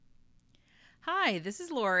Hi, this is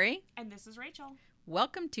Lori. And this is Rachel.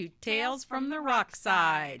 Welcome to Tales from the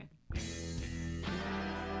Rockside.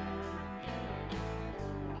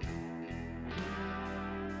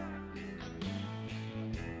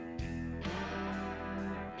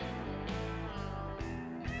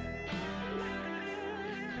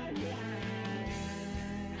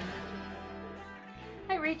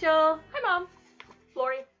 Hi, Rachel. Hi, Mom.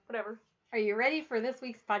 Lori, whatever. Are you ready for this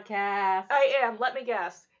week's podcast? I am. Let me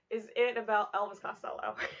guess. Is it about Elvis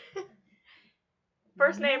Costello?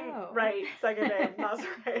 First name, right. Second name, not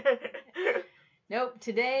right. Nope.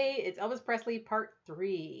 Today, it's Elvis Presley Part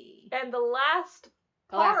 3. And the last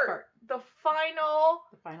part. The final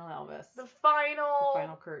Elvis. The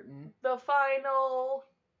final curtain. The final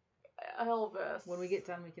Elvis. When we get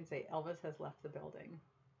done, we can say Elvis has left the building.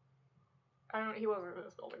 He wasn't in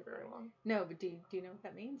this building very long. No, but do you know what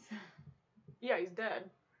that means? Yeah, he's dead.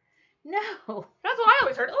 No. That's what I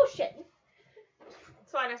always heard. Oh, shit.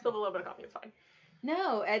 It's fine. I spilled a little bit of coffee. It's fine.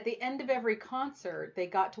 No, at the end of every concert, they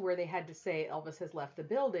got to where they had to say Elvis has left the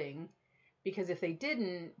building, because if they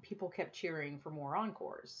didn't, people kept cheering for more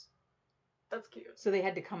encores. That's cute. So they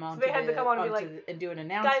had to come on. So they had to come on and be like, and do an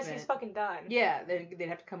announcement. Guys, he's fucking done. Yeah, they'd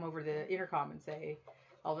have to come over the intercom and say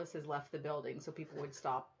Elvis has left the building, so people would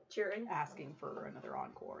stop cheering, asking for another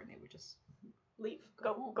encore, and they would just leave,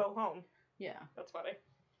 go home. Yeah, that's funny.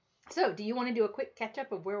 So, do you want to do a quick catch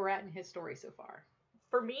up of where we're at in his story so far?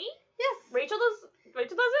 For me? Yes. Rachel does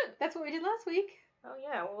it? That's what we did last week. Oh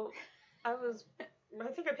yeah, well, I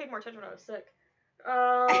think I paid more attention when I was sick.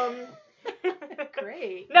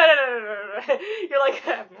 Great. No. You're like,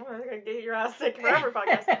 I'm gonna get your ass sick for every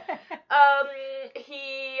podcast.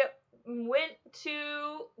 He went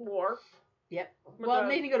to war. Yep. Well,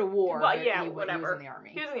 maybe go to war. Well, yeah, whatever. He was in the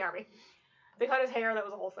army. He was in the army. They cut his hair. That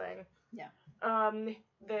was the whole thing. Yeah. I'm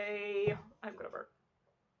gonna burp.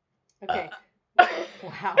 Okay.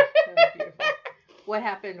 Wow. That was beautiful. What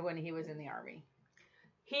happened when he was in the army?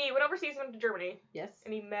 He went overseas, went to Germany. Yes.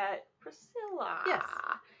 And he met Priscilla. Yes.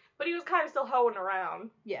 But he was kind of still hoeing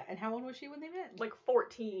around. Yeah. And how old was she when they met? Like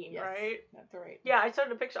 14, yes, right? That's right. Yeah, I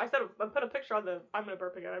put a picture on the. I'm gonna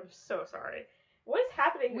burp again. I'm so sorry. What is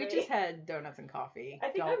happening? We just had donuts and coffee.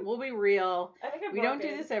 We'll be real. I think we don't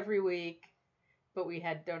do this every week, but we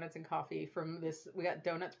had donuts and coffee from this. We got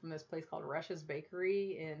donuts from this place called Rush's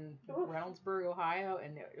Bakery in Reynoldsburg, Ohio,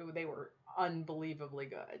 and they were unbelievably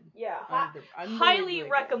good. Yeah, highly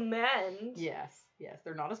recommend. Yes,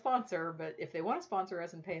 they're not a sponsor, but if they want to sponsor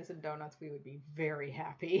us and pay us in donuts, we would be very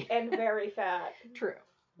happy. And very fat. True.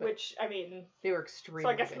 Which, I mean... They were extremely So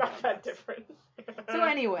I guess good not that different. So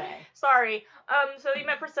anyway. Sorry. So he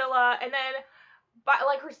met Priscilla, and then, by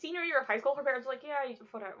like her senior year of high school, her parents were like, yeah,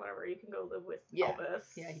 whatever, you can go live with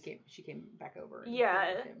Elvis. Yeah, she came back over.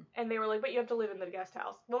 And they were like, but you have to live in the guest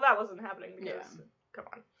house. Well, that wasn't happening because, come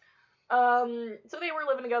on. So they were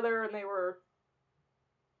living together, and they were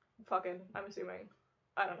fucking, I'm assuming.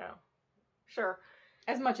 I don't know. Sure.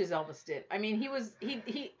 As much as Elvis did. I mean,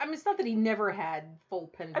 it's not that he never had full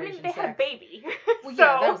penetration. I mean, they had a baby. Well,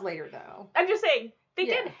 yeah, that was later, though. I'm just saying, they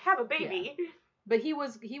did have a baby. Yeah. But he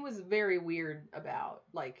was very weird about,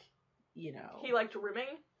 like, you know. He liked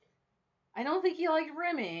rimming? I don't think he liked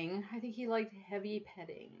rimming. I think he liked heavy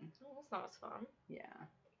petting. Well, that's not as fun. Yeah.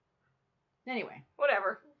 Anyway.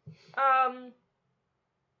 Whatever.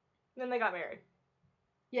 Then they got married.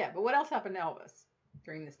 Yeah, but what else happened to Elvis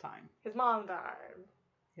during this time? His mom died.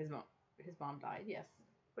 His mom died, yes.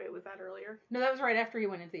 Wait, was that earlier? No, that was right after he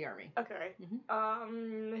went into the army. Okay.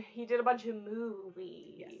 Mm-hmm. He did a bunch of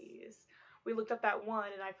movies. Yes. We looked up that one,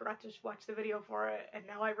 and I forgot to watch the video for it, and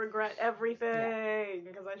now I regret everything,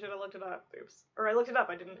 because I should have looked it up. Oops. Or I looked it up,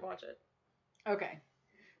 I didn't watch it. Okay.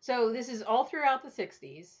 So this is all throughout the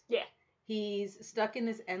 60s. Yeah. He's stuck in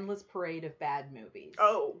this endless parade of bad movies.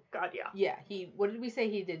 Oh, God, yeah. Yeah, what did we say?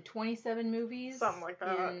 He did 27 movies? Something like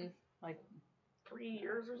that. In, like... 3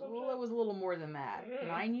 years or something? Well, it was a little more than that.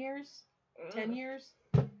 9 years? 10 years?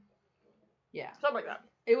 Yeah. Something like that.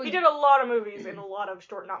 He did a lot of movies in a lot of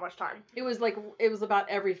short, not much time. It was about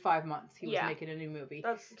every 5 months he was making a new movie.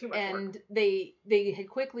 That's too much work. And they had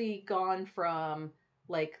quickly gone from,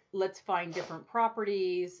 like, let's find different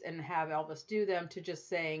properties and have Elvis do them to just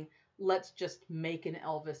saying, let's just make an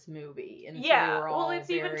Elvis movie. And so it's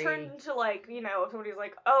even turned into, like, you know, if somebody's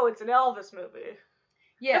like, oh, it's an Elvis movie.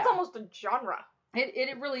 Yeah. It's almost a genre.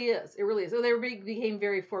 It really is. It really is. So they became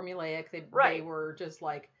very formulaic. They were just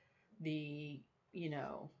like the, you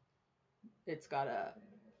know, it's got a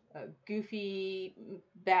goofy,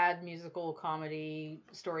 bad musical comedy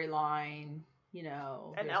storyline, you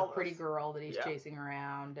know, and there's Elvis. A pretty girl that he's chasing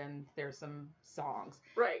around, and there's some songs.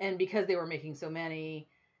 Right. And because they were making so many,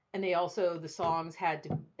 And they also, the songs had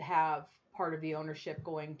to have part of the ownership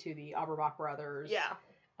going to the Auerbach brothers. Yeah.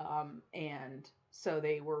 And so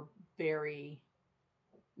they were very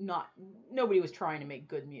nobody was trying to make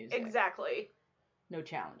good music. Exactly. No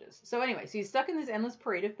challenges. So anyway, so he's stuck in this endless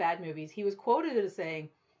parade of bad movies. He was quoted as saying,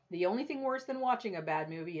 "The only thing worse than watching a bad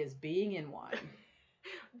movie is being in one."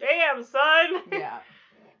 Damn, son. Yeah.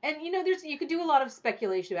 And you could do a lot of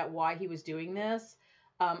speculation about why he was doing this.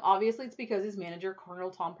 Obviously, it's because his manager, Colonel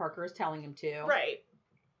Tom Parker, is telling him to. Right.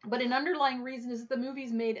 But an underlying reason is that the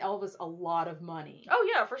movies made Elvis a lot of money. Oh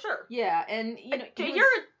yeah, for sure. Yeah, and you're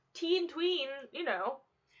a tween,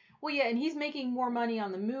 Well, yeah, and he's making more money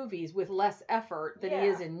on the movies with less effort than he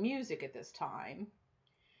is in music at this time.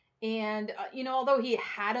 And although he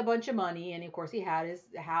had a bunch of money, and of course he had his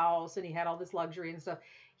house and he had all this luxury and stuff,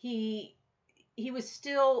 he was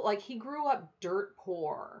still he grew up dirt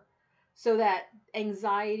poor. So that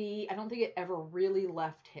anxiety, I don't think it ever really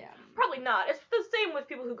left him. Probably not. It's the same with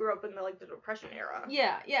people who grew up in the Depression era.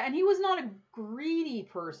 Yeah, and he was not a greedy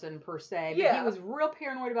person per se, but he was real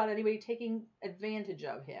paranoid about anybody taking advantage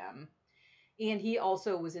of him. And he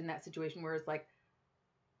also was in that situation where it's like,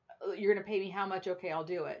 you're going to pay me how much? Okay, I'll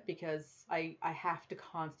do it, because I have to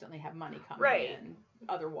constantly have money coming in.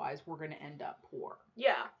 Otherwise, we're going to end up poor.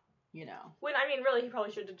 Yeah. When, really, he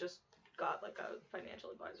probably should have just got a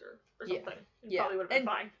financial advisor or something. Yeah. Probably would have been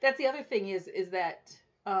fine. That's the other thing is that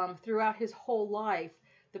throughout his whole life,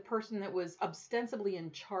 the person that was ostensibly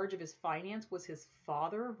in charge of his finance was his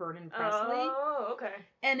father, Vernon Presley. Oh, okay.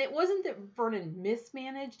 And it wasn't that Vernon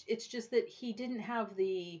mismanaged, it's just that he didn't have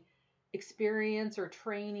the experience or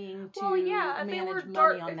training to manage money on that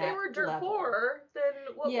level. If they were dirt poor, then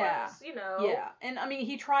what was, Yeah, and I mean,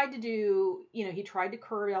 he tried to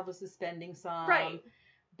curb Elvis's spending some. Right.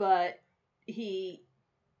 But he,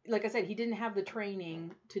 like I said, he didn't have the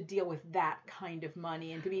training to deal with that kind of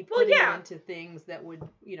money and to be putting it into things that would,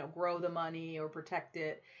 grow the money or protect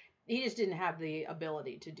it. He just didn't have the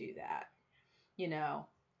ability to do that,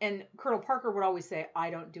 And Colonel Parker would always say, "I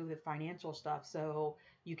don't do the financial stuff, so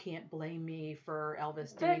you can't blame me for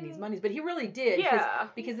Elvis doing these monies." But he really did. Yeah.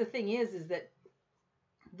 Because the thing is that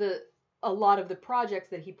a lot of the projects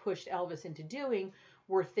that he pushed Elvis into doing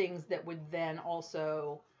were things that would then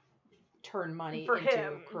also turn money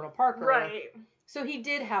into Colonel Parker. Right. So he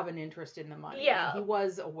did have an interest in the money. Yeah. And he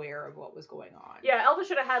was aware of what was going on. Yeah, Elvis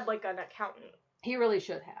should have had an accountant. He really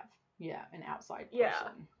should have. Yeah, an outside person. Yeah.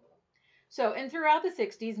 So, and throughout the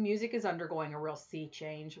 60s, music is undergoing a real sea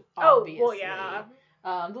change, obviously. Oh, well, yeah.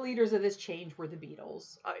 The leaders of this change were the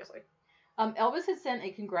Beatles. Obviously. Elvis had sent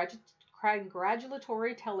a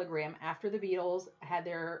congratulatory telegram after the Beatles had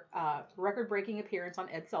their record-breaking appearance on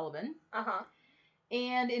Ed Sullivan. Uh-huh.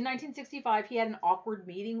 And in 1965, he had an awkward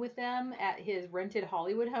meeting with them at his rented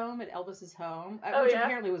Hollywood home, at Elvis's home, which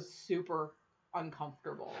apparently was super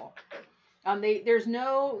uncomfortable.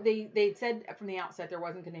 They said from the outset there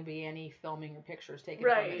wasn't going to be any filming or pictures taken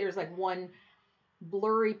from it. There's one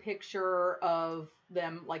blurry picture of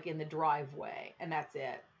them in the driveway, and that's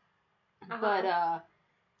it. Uh-huh.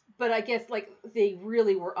 But I guess they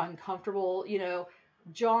really were uncomfortable.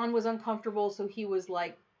 John was uncomfortable, so he was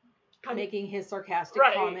making his sarcastic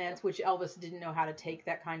comments, which Elvis didn't know how to take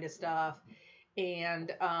that kind of stuff.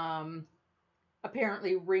 And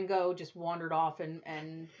apparently Ringo just wandered off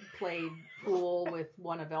and played pool with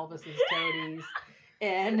one of Elvis's toadies.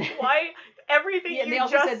 And why everything you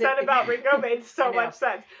just said about Ringo made so much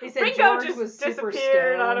sense. They said Ringo George just was super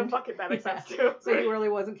disappeared stoned. on a bucket. That makes sense too. So he really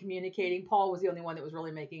wasn't communicating. Paul was the only one that was really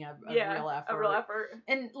making a real effort. A real effort.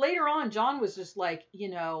 And later on, John was just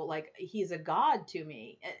he's a god to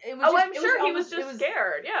me. I'm sure he was just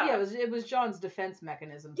scared. Yeah. Yeah, it was John's defense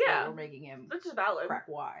mechanisms that were making him crack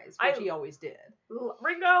wise, which he always did.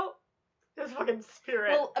 Ringo. His fucking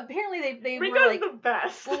spirit. Well, apparently they Ringo's the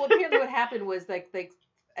best. Well, apparently what happened was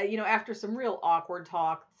after some real awkward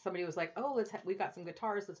talk, somebody was like, "Oh, we've got some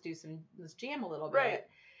guitars. Let's jam a little bit."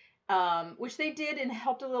 Right. Which they did and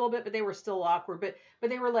helped a little bit, but they were still awkward. But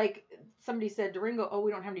they were somebody said to Ringo, "Oh, we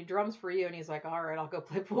don't have any drums for you," and he's like, "All right, I'll go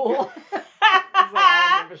play pool." He's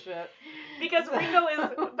I don't give a shit. Because Ringo is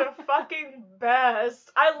the fucking best.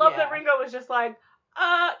 I love that Ringo was just you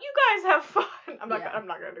guys have fun. I'm not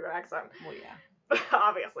gonna do an accent. Well, yeah.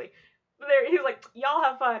 Obviously. He was like, y'all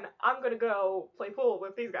have fun. I'm gonna go play pool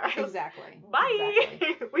with these guys. Exactly. Bye.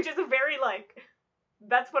 Exactly. Which is a very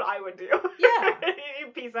that's what I would do. Yeah. You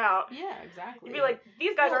peace out. Yeah, exactly. You'd be like,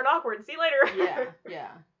 these guys aren't awkward. See you later.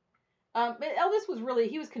 Yeah. But Elvis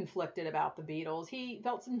he was conflicted about the Beatles. He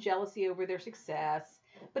felt some jealousy over their success,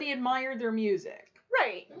 but he admired their music.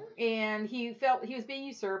 Right. And he felt he was being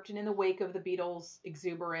usurped, and in the wake of the Beatles'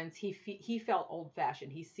 exuberance, he felt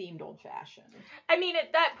old-fashioned. He seemed old-fashioned. I mean,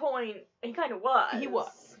 at that point, he kind of was.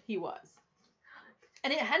 He was.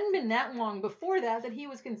 And it hadn't been that long before that he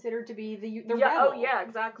was considered to be the yeah, rebel. Oh, yeah,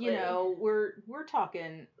 exactly. You know, we're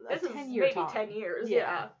talking a 10-year maybe time. 10 years,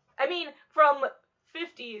 yeah. I mean, from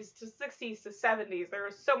 50s to 60s to 70s, there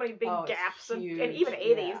were so many big gaps. And even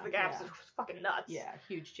 80s, the gaps are fucking nuts. Yeah,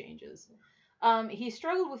 huge changes. He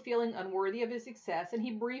struggled with feeling unworthy of his success, and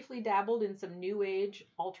he briefly dabbled in some New Age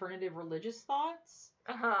alternative religious thoughts.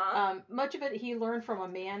 Much of it he learned from a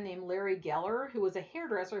man named Larry Geller, who was a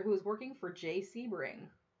hairdresser who was working for Jay Sebring.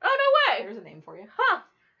 Oh, no way! There's a name for you. Huh.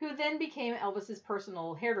 Who then became Elvis's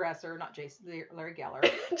personal hairdresser, not Larry Geller.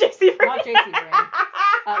 Jay Sebring. Not Jay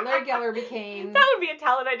Sebring. Larry Geller became... That would be a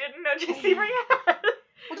talent I didn't know Jay Sebring had.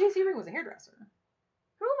 Well, Jay Sebring was a hairdresser.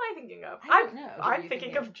 Who am I thinking of? I don't know. I'm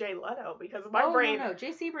thinking of Jay Leno because my brain... No.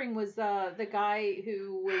 Jay Sebring was the guy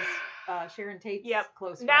who was Sharon Tate's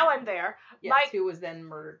close friend. Now I'm there. Yes, who was then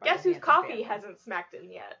murdered by Guess the whose coffee family. hasn't smacked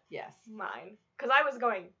in yet? Yes. Mine. Because I was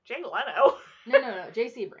going, Jay Leno? No. Jay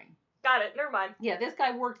Sebring. Got it. Never mind. Yeah, this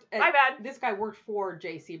guy worked... My bad. This guy worked for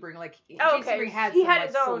Jay Sebring. Like, Jay Sebring had some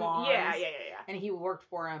his own salons. Yeah. And he worked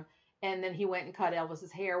for him. And then he went and cut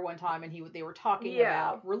Elvis's hair one time, and they were talking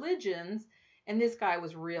about religions. And this guy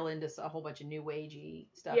was real into a whole bunch of new agey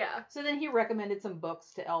stuff. Yeah. So then he recommended some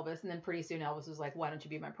books to Elvis, and then pretty soon Elvis was like, "Why don't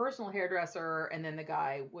you be my personal hairdresser?" And then the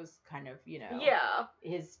guy was kind of,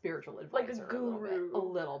 his spiritual advisor, like a guru, a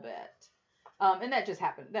little bit. And that just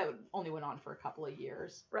happened. That only went on for a couple of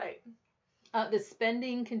years. Right. The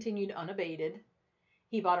spending continued unabated.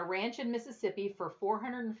 He bought a ranch in Mississippi for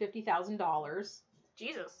 $450,000.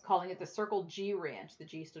 Jesus. Calling it the Circle G Ranch. The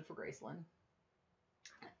G stood for Graceland.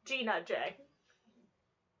 G, not J.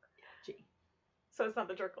 G. So it's not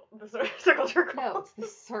the Circle Jerkle. No, it's the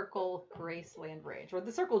Circle Graceland Ranch. Or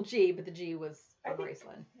the Circle G, but the G was for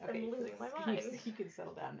Graceland. Okay. I'm losing my mind. You can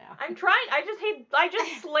settle down now. I'm trying. I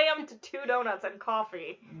just slammed 2 donuts and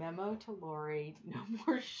coffee. Memo to Lori. No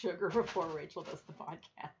more sugar before Rachel does the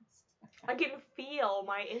podcast. I can feel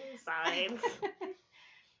my insides.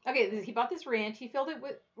 Okay, he bought this ranch. He filled it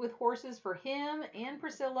with horses for him and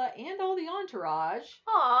Priscilla and all the entourage.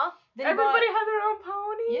 Aw, everybody had their own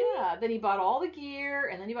pony? Yeah, then he bought all the gear,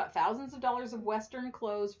 and then he bought thousands of dollars of Western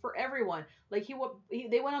clothes for everyone. Like,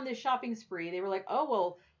 they went on this shopping spree. They were like, oh,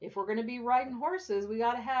 well, if we're going to be riding horses, we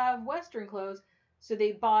got to have Western clothes. So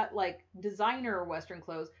they bought, like, designer Western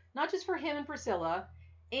clothes, not just for him and Priscilla,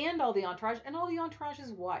 and all the entourage, and all the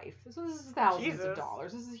entourage's wife. So this is thousands of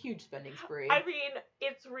dollars. This is a huge spending spree. I mean,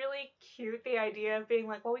 it's really cute, the idea of being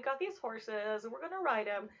like, well, we got these horses, and we're going to ride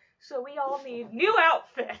them, so we all need new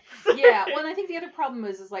outfits. Yeah, well, and I think the other problem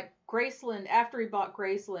is like Graceland, after he bought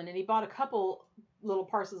Graceland, and he bought a couple little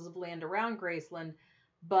parcels of land around Graceland,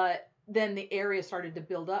 but then the area started to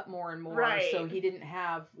build up more and more, so he didn't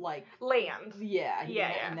have, like... land. Yeah, he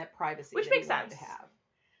didn't have that privacy Which that makes he wanted sense. to have.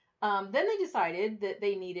 Then they decided that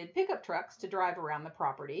they needed pickup trucks to drive around the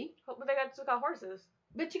property. But they just got horses.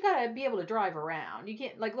 But you gotta be able to drive around. You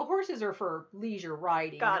can't, like, the horses are for leisure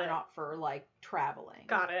riding. They're not for, like, traveling.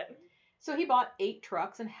 Got it. So he bought 8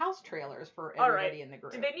 trucks and house trailers for everybody in the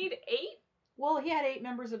group. Did they need 8? Well, he had 8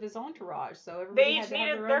 members of his entourage, so everybody had to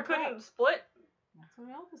have their own truck. Couldn't split? That's what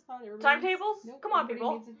Elvis thought. Timetables? Nope, come on,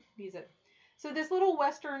 people. Needs it. So this little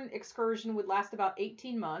Western excursion would last about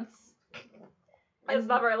 18 months. It's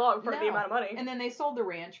not very long for the amount of money. And then they sold the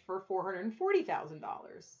ranch for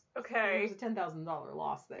 $440,000. Okay. There was a $10,000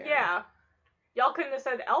 loss there. Yeah. Y'all couldn't have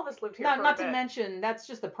said Elvis lived here for a bit. Not to mention, that's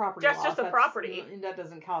just the property loss. Just the property. That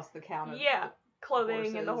doesn't cost the count of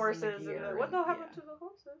clothing and the horses. And what the happened to the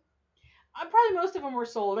horses? Probably most of them were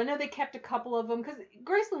sold. I know they kept a couple of them, because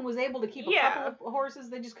Graceland was able to keep a couple of horses.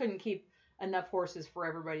 They just couldn't keep enough horses for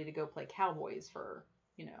everybody to go play cowboys for,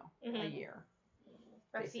 a year.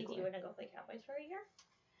 Roxy, do you want to go play cowboys for a year?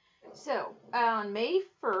 So, on May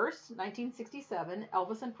 1st, 1967,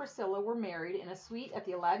 Elvis and Priscilla were married in a suite at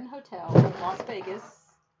the Aladdin Hotel in Las Vegas.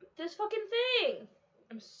 This fucking thing!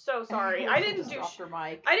 I'm so sorry. I didn't do shit.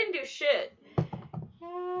 I didn't do shit.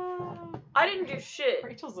 I didn't do shit.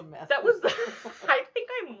 Rachel's a mess. That was the... I think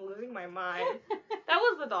I'm losing my mind. That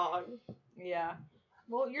was the dog. Yeah.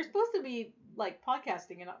 Well, you're supposed to be, like,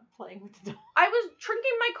 podcasting and not playing with the dog. I was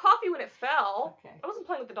drinking my coffee when it fell. Okay. I wasn't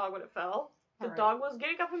playing with the dog when it fell. The dog was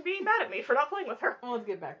getting up and being mad at me for not playing with her. Well, let's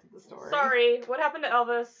get back to the story. Sorry. What happened to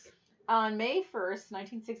Elvis? On May 1st,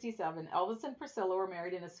 1967, Elvis and Priscilla were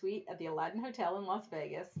married in a suite at the Aladdin Hotel in Las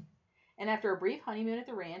Vegas. And after a brief honeymoon at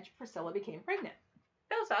the ranch, Priscilla became pregnant.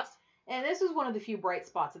 That was fast. And this was one of the few bright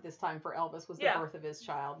spots at this time for Elvis, was the birth of his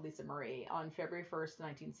child, Lisa Marie, on February 1st,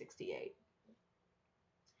 1968.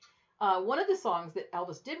 One of the songs that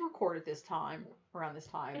Elvis did record at this time, around this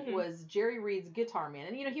time, was Jerry Reed's Guitar Man.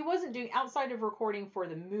 And, he wasn't doing, outside of recording for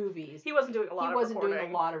the movies, he wasn't doing a lot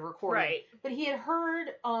of recording. Right. But he had heard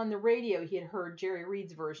on the radio, Jerry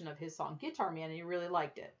Reed's version of his song Guitar Man, and he really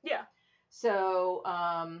liked it. Yeah. So,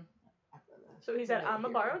 so he said, I'm a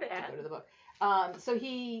borrowed ad. Go to the book. So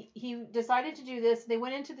he decided to do this. They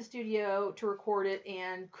went into the studio to record it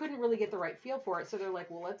and couldn't really get the right feel for it. So they're like,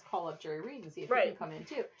 well, let's call up Jerry Reed and see if he can come in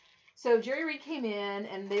too. So Jerry Reed came in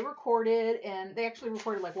and they recorded, and they actually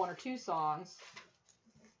recorded like one or two songs.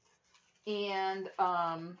 And,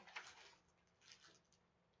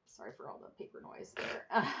 sorry for all the paper noise there.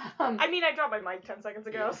 I mean, I dropped my mic 10 seconds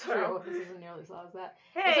ago, yeah, so. True. This isn't nearly as loud as that.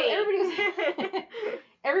 Hey! So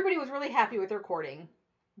everybody was really happy with the recording.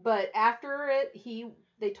 But after it,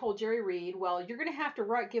 they told Jerry Reed, well, you're going to have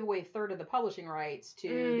to give away a third of the publishing rights to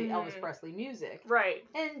the Elvis Presley music. Right.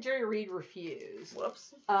 And Jerry Reed refused.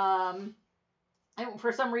 Whoops. And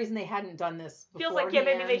for some reason, they hadn't done this before. Feels like,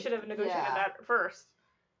 maybe they should have negotiated that first.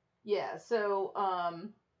 Yeah, so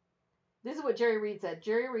this is what Jerry Reed said.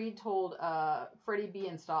 Jerry Reed told Freddie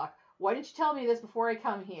Bienstock, why didn't you tell me this before I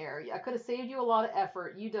come here? I could have saved you a lot of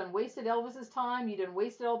effort. You done wasted Elvis's time. You done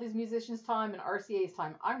wasted all these musicians' time and RCA's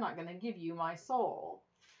time. I'm not going to give you my soul.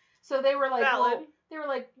 So they were like,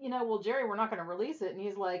 well, Jerry, we're not going to release it. And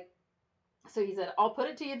he's like, so he said, I'll put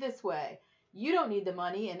it to you this way. You don't need the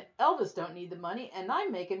money and Elvis don't need the money. And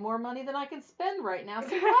I'm making more money than I can spend right now. So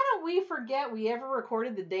why don't we forget we ever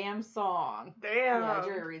recorded the damn song? Damn. Yeah,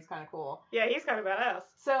 Jerry Reed's kind of cool. Yeah, he's kind of badass.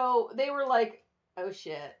 So they were like, oh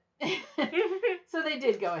shit. So they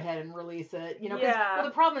did go ahead and release it, well,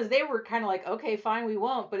 the problem is they were kind of like, okay, fine, we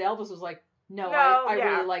won't, but Elvis was like, no, I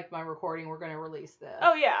really like my recording, we're going to release this.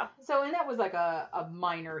 Oh yeah. So, and that was like a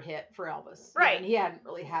minor hit for Elvis. Right. And he hadn't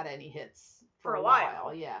really had any hits for a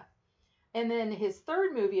while. Yeah. And then his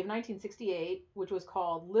third movie of 1968, which was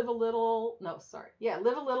called Live a Little,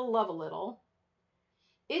 Love a Little,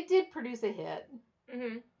 it did produce a hit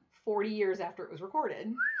 40 years after it was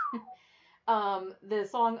recorded. The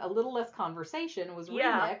song A Little Less Conversation was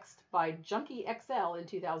remixed by Junkie XL in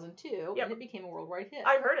 2002, and it became a worldwide hit.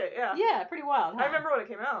 I've heard it, yeah. Yeah, pretty wild, huh? I remember when it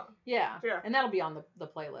came out. Yeah. And that'll be on the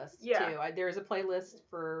playlist, too. There's a playlist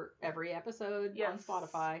for every episode on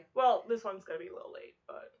Spotify. Well, this one's going to be a little late,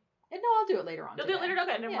 but... No, I'll do it later on You'll do it later?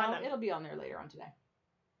 Okay, never mind then. It'll be on there later on today.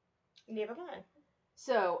 Never mind.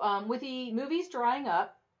 So, with the movies drying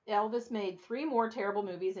up, Elvis made 3 more terrible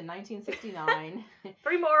movies in 1969.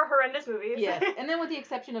 3 more horrendous movies. Yes, and then with the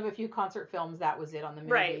exception of a few concert films, that was it on the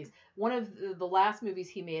movies. Right. One of the last movies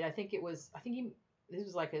he made, this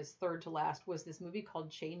was like his third to last, was this movie called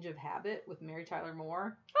Change of Habit with Mary Tyler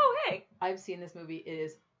Moore. Oh, hey. I've seen this movie. It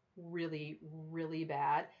is really, really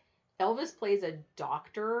bad. Elvis plays a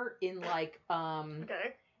doctor in like,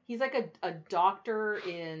 okay. He's like a doctor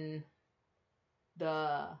in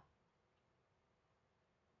the...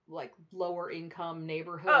 like lower income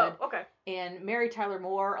neighborhood. Oh, okay. And Mary Tyler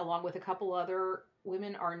Moore, along with a couple other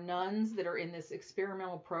women, are nuns that are in this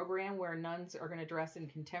experimental program where nuns are going to dress in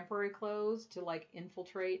contemporary clothes to like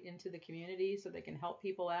infiltrate into the community so they can help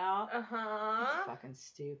people out. It's fucking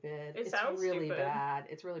stupid. It sounds really stupid. bad.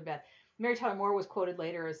 It's really bad. Mary Tyler Moore was quoted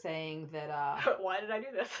later as saying that why did I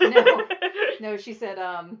do this? No, she said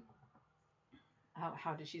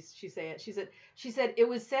how did she say it? She said it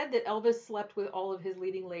was said that Elvis slept with all of his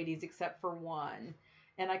leading ladies except for one,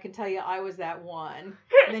 and I can tell you I was that one.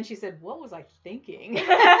 And then she said, "What was I thinking?"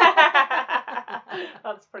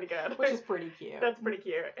 That's pretty good. Which is pretty cute. That's pretty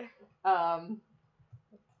cute.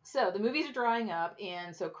 So the movies are drying up,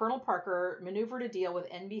 and so Colonel Parker maneuvered a deal with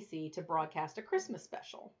NBC to broadcast a Christmas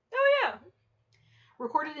special. Oh yeah.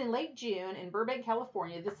 Recorded in late June in Burbank,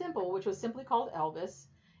 California, The Simple, which was simply called Elvis,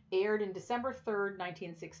 aired in December 3rd,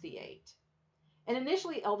 1968. And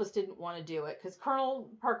initially, Elvis didn't want to do it because Colonel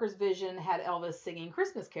Parker's vision had Elvis singing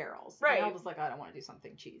Christmas carols. Right. And Elvis was like, I don't want to do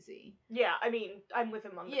something cheesy. Yeah, I mean, I'm with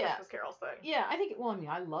him on the Christmas carols thing. Yeah, I think,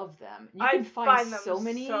 I love them. You I can find them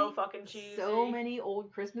so fucking cheesy. So many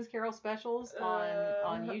old Christmas carol specials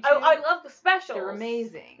on YouTube. I love the specials. They're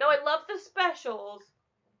amazing. No, I love the specials.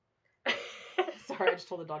 Sorry, I just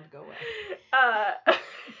told the dog to go away.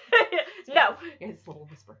 No. It's a little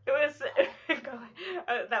whisper. It was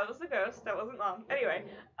that was the ghost. That wasn't Mom. Anyway,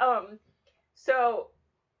 so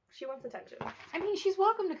she wants attention. I mean, she's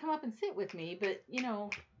welcome to come up and sit with me, but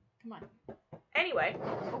come on. Anyway,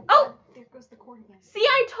 oh, There goes the cord again. See,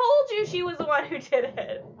 I told you she was the one who did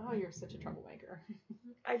it. Oh, you're such a troublemaker.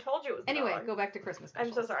 I told you it was the Anyway, dog. go back to Christmas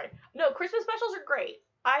specials. I'm so sorry. No, Christmas specials are great.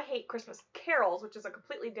 I hate Christmas carols, which is a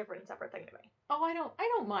completely different and separate thing to me. Oh, I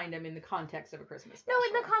don't mind them in the context of a Christmas special. No,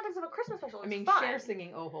 in the context of a Christmas special, it's fun. fun. Cher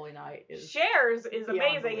singing "Oh Holy Night" is Cher's is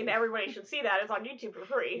amazing, and everybody should see that. It's on YouTube for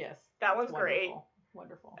free. Yes, that one's great.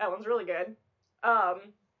 Wonderful. That one's really good.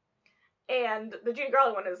 And the Judy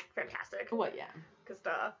Garland one is fantastic. Well, yeah. Because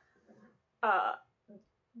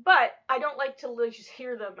but I don't like to just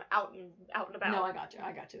hear them out and about. No, I got you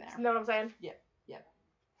there. You know what I'm saying? Yep.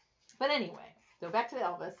 But anyway, so back to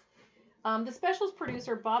Elvis. The special's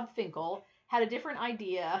producer, Bob Finkel, had a different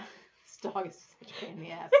idea. This dog is such a pain in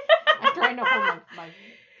the ass. I'm trying to hold my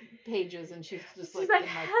pages, and she's just like in my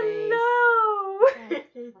hello. face.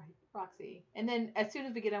 Right, Roxy. And then as soon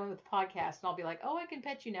as we get done with the podcast, and I'll be like, oh, I can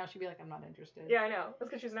pet you now. She'll be like, I'm not interested. Yeah, I know. That's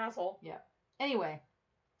because she's an asshole. Yeah. Anyway,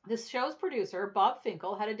 the show's producer, Bob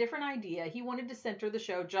Finkel, had a different idea. He wanted to center the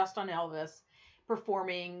show just on Elvis,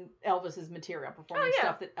 performing Elvis's material, performing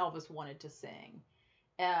stuff that Elvis wanted to sing.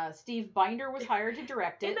 Steve Binder was hired to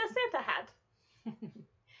direct it. In a Santa hat.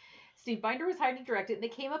 Steve Binder was hired to direct it, and they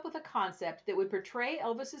came up with a concept that would portray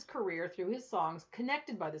Elvis's career through his songs,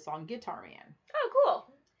 connected by the song Guitar Man. Oh,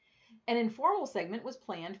 cool. An informal segment was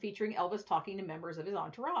planned featuring Elvis talking to members of his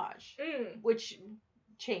entourage, which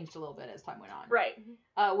changed a little bit as time went on. Right.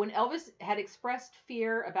 When Elvis had expressed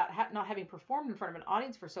fear about not having performed in front of an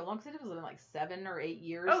audience for so long, because it was been like 7 or 8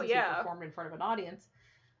 years since he performed in front of an audience,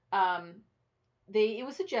 it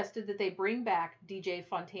was suggested that they bring back DJ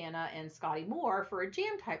Fontana and Scotty Moore for a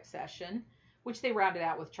jam type session, which they rounded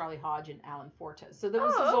out with Charlie Hodge and Alan Fortes. So that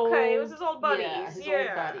was his old. It was his old buddies. Yeah, his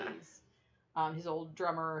old buddies. His old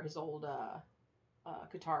drummer, his old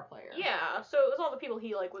guitar player. Yeah, so it was all the people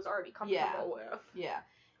he was already comfortable with. Yeah.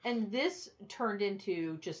 And this turned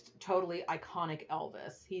into just totally iconic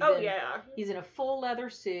Elvis. He's in a full leather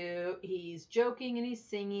suit. He's joking and he's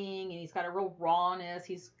singing and he's got a real rawness.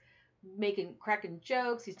 He's cracking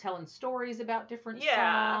jokes. He's telling stories about different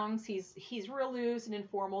songs. He's real loose and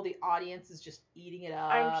informal. The audience is just eating it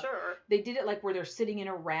up. I'm sure. They did it where they're sitting in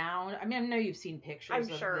a round. I mean, I know you've seen pictures of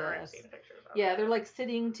this. I'm sure I've seen pictures of it. Yeah, they're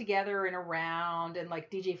sitting together in a round, and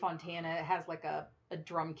DJ Fontana has a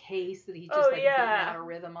drum case that he's just beating out a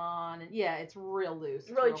rhythm on. And it's real loose.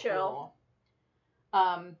 It's really chill.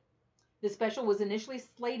 Cool. The special was initially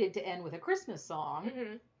slated to end with a Christmas song,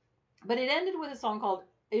 but it ended with a song called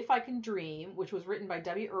If I Can Dream, which was written by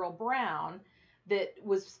W. Earl Brown, that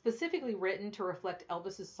was specifically written to reflect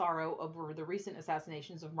Elvis's sorrow over the recent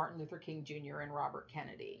assassinations of Martin Luther King Jr. and Robert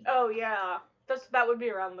Kennedy. Oh, yeah. That would be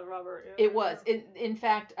around the Robert. Yeah. It was. In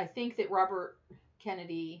fact, I think that Robert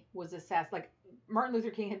Kennedy was assassinated. Martin Luther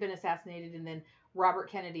King had been assassinated, and then Robert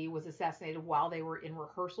Kennedy was assassinated while they were in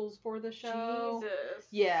rehearsals for the show. Jesus.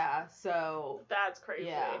 Yeah, so. That's crazy.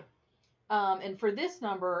 Yeah. And for this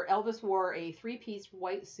number, Elvis wore a 3-piece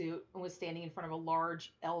white suit and was standing in front of a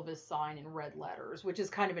large Elvis sign in red letters, which is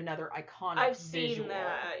kind of another iconic visual. I've seen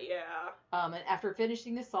that, yeah. And after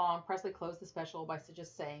finishing the song, Presley closed the special by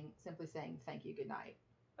just simply saying, "Thank you, good night."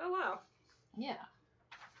 Oh, wow. Yeah.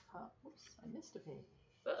 Oops, I missed a page.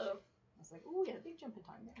 Uh-oh. I was like, ooh, we had a big jump in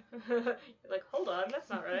time there. You're like, hold on, that's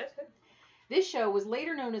not right. This show was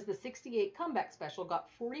later known as the 68 Comeback Special, got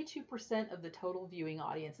 42% of the total viewing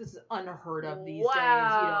audience. This is unheard of these days. You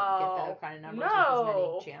don't get that kind of numbers with as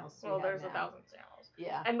many channels. Well, there's 1,000 channels.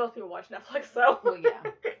 Yeah. And most people watch Netflix, so. Well, yeah.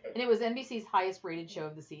 And it was NBC's highest rated show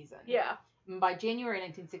of the season. Yeah. And by January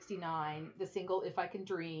 1969, the single If I Can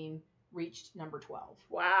Dream reached number 12.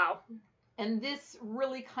 Wow. And this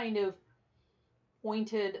really kind of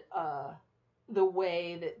pointed the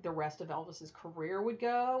way that the rest of Elvis's career would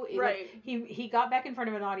go. Right. He got back in front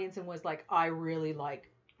of an audience and was like, I really like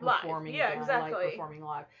performing. Yeah, exactly. I like performing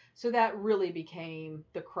live. So that really became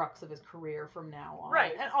the crux of his career from now on.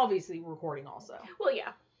 Right. And obviously recording also. Well,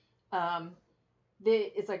 yeah.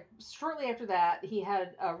 It's shortly after that, he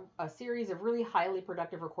had a series of really highly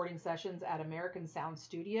productive recording sessions at American Sound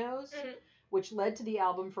Studios, which led to the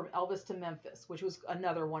album From Elvis to Memphis, which was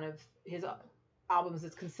another one of his albums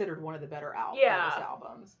that's considered one of the better Elvis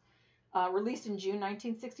albums. Released in June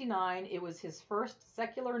 1969, it was his first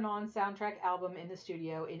secular non-soundtrack album in the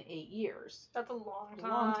studio in 8 years. That's a long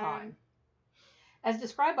time. As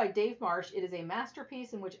described by Dave Marsh, it is a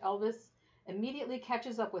masterpiece in which Elvis immediately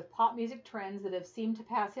catches up with pop music trends that have seemed to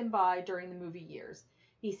pass him by during the movie years.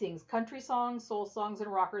 He sings country songs, soul songs,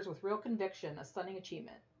 and rockers with real conviction, a stunning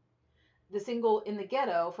achievement. The single In the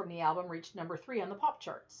Ghetto from the album reached number 3 on the pop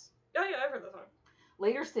charts. Oh, yeah, I've heard that song.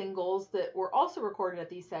 Later singles that were also recorded at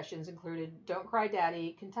these sessions included Don't Cry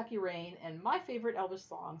Daddy, Kentucky Rain, and my favorite Elvis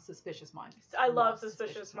song, Suspicious Minds. I love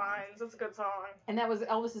Suspicious Minds. That's a good song. And that was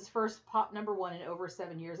Elvis's first pop #1 in over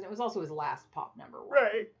 7 years, and it was also his last pop #1.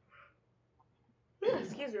 Right.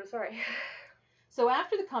 Excuse me, sorry. So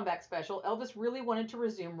after the comeback special, Elvis really wanted to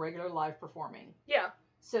resume regular live performing. Yeah.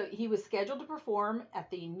 So he was scheduled to perform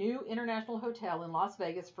at the New International Hotel in Las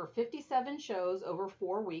Vegas for 57 shows over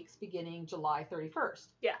 4 weeks beginning July 31st.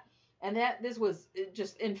 Yeah. And this was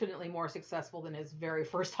just infinitely more successful than his very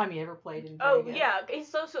first time he ever played in Vegas. Oh, yeah.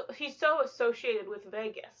 He's so associated with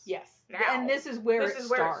Vegas. Yes. Now. And this is where it starts.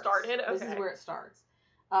 Where it started? Okay. This is where it starts.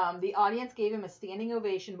 The audience gave him a standing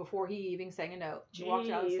ovation before he even sang a note. He walked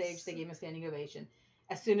out on stage, they gave him a standing ovation.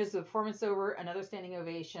 As soon as the performance over, another standing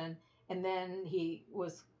ovation. And then he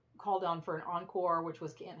was called on for an encore, which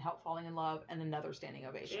was Can't Help Falling in Love, and another standing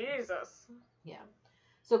ovation. Jesus. Yeah.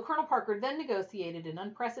 So Colonel Parker then negotiated an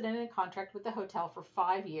unprecedented contract with the hotel for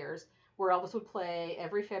 5 years, where Elvis would play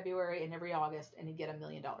every February and every August, and he'd get $1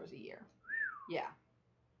 million a year. Yeah.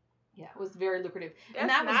 Yeah, it was very lucrative.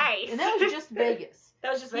 That's nice. And that was just Vegas.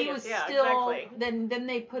 That was just Vegas, he was yeah, still, exactly. Then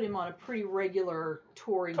they put him on a pretty regular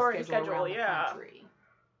touring schedule around the country.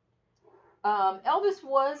 Elvis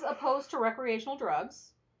was opposed to recreational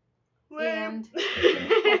drugs. And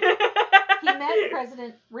he met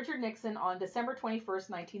President Richard Nixon on December 21st,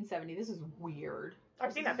 1970. This is weird.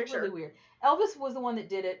 I've seen that picture. Really weird. Elvis was the one that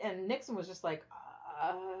did it, and Nixon was just like,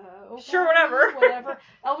 okay, sure, whatever.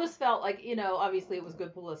 Elvis felt like, obviously it was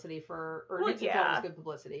good publicity felt it was good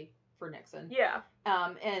publicity for Nixon. Yeah.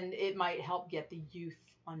 And it might help get the youth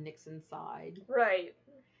on Nixon's side. Right.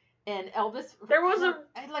 And Elvis, there was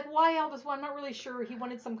why Elvis? Well, I'm not really sure. He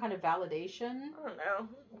wanted some kind of validation. I don't know.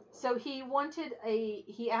 So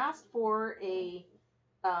he asked for a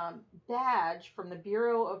badge from the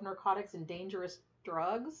Bureau of Narcotics and Dangerous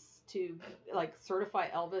Drugs to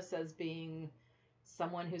certify Elvis as being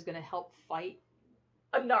someone who's going to help fight.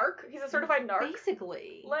 A narc? He's a certified narc?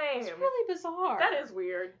 Basically. Lame. It's really bizarre. That is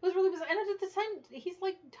weird. It was really bizarre. And at the time, he's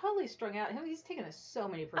totally strung out. He's taken so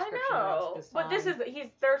many prescription drugs at this time. But there's a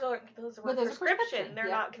prescription. They're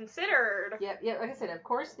not considered. Yeah, like I said, of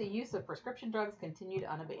course, the use of prescription drugs continued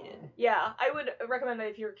unabated. Yeah, I would recommend that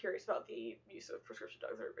if you're curious about the use of prescription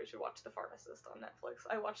drugs, everybody should watch The Pharmacist on Netflix.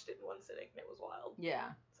 I watched it in one sitting, and it was wild. Yeah.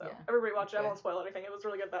 So everybody watch it. I won't spoil anything. It was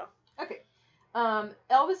really good, though. Okay.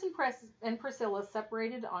 Elvis and Priscilla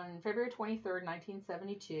separated on February 23rd,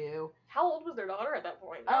 1972. How old was their daughter at that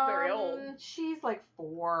point? Not very old. She's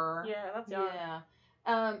 4. Yeah, that's young.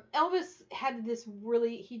 Yeah. Elvis had this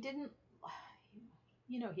he didn't,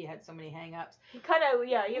 he had so many hang-ups. He kind of,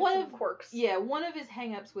 he had some quirks. Yeah, one of his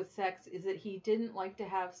hang-ups with sex is that he didn't like to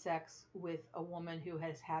have sex with a woman who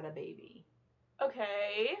has had a baby.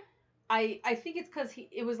 Okay. I think it's because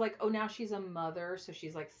it was now she's a mother, so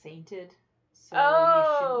she's sainted. So you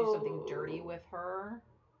shouldn't do something dirty with her.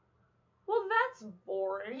 Well, that's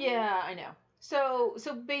boring. Yeah, I know. So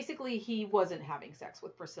basically he wasn't having sex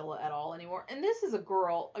with Priscilla at all anymore. And this is a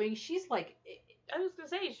girl, I mean, she's I was going to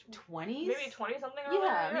say 20s? Maybe 20 something or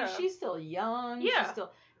yeah, I mean, she's still young. Yeah. She's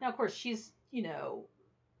still, now of course she's,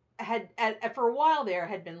 had for a while there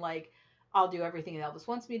had been I'll do everything that Elvis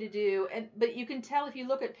wants me to do. But you can tell if you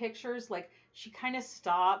look at pictures, she kind of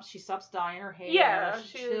stops. She stops dyeing her hair. Yeah,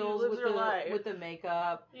 she chills lives her life with the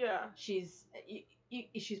makeup. Yeah. She's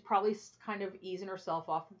probably kind of easing herself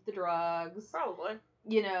off of the drugs. Probably.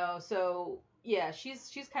 So yeah,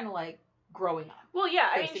 she's kind of growing up. Well, yeah,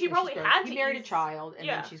 I mean, she probably had to. He married a child, and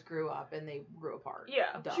then she grew up, and they grew apart.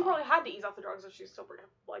 Yeah, she probably had to ease off the drugs if she still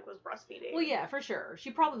was breastfeeding. Well, yeah, for sure.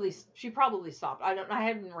 She probably stopped. I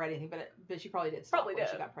haven't read anything, but she probably did stop when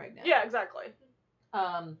she got pregnant. Yeah, exactly.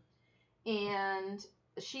 And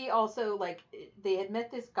she also they had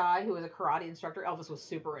met this guy who was a karate instructor. Elvis was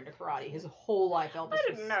super into karate. His whole life, Elvis. I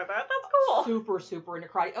didn't know that. That's cool. Super into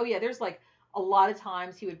karate. Oh yeah, there's a lot of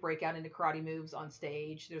times he would break out into karate moves on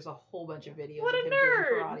stage. There's a whole bunch of videos of him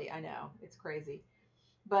doing karate. I know. It's crazy.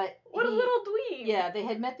 But what a little dweeb. Yeah, they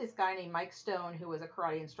had met this guy named Mike Stone who was a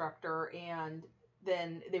karate instructor, and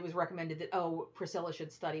then it was recommended that, Priscilla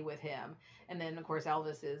should study with him. And then, of course,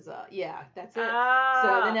 Elvis is, that's it.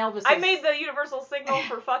 So then Elvis I made the universal signal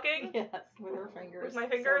for fucking. Yes, with her fingers. With my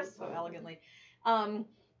fingers. So elegantly. And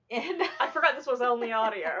I forgot this was only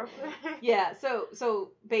audio. Yeah,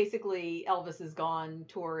 so basically Elvis is gone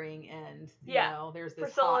touring, and there's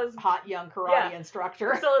this hot young karate instructor.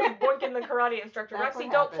 Priscilla's boinking the karate instructor.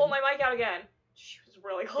 Rexy, don't pull my mic out again. She was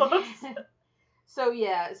really close. So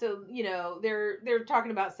they're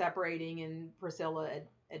talking about separating, and Priscilla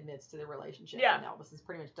admits to the relationship, and Elvis is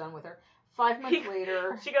pretty much done with her. 5 months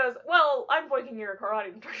later... She goes, well, I'm breaking your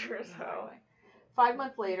karate instructor, so... Anyway. 5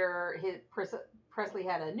 months later, Presley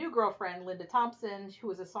had a new girlfriend, Linda Thompson, who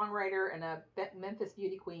was a songwriter and a Memphis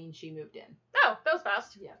beauty queen. She moved in. Oh, that was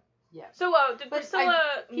fast. Yeah. Yeah. So, did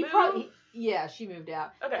Priscilla move? Yeah, she moved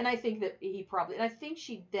out. Okay. And I think that and I think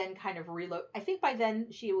she then kind of I think by then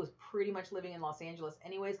she was pretty much living in Los Angeles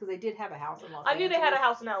anyways, because they did have a house in Los Angeles. I knew they had a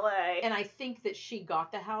house in LA. And I think that she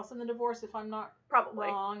got the house in the divorce, if I'm not probably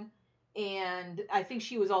wrong. And I think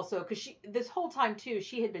she was also, because this whole time too,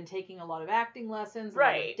 she had been taking a lot of acting lessons,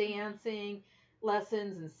 right, dancing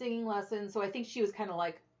lessons and singing lessons. So I think she was kind of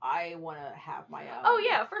like, I want to have my own. Oh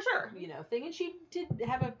yeah, for sure. Thing, and she did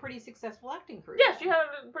have a pretty successful acting career. Yeah, she had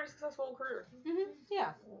a pretty successful career. Mm-hmm.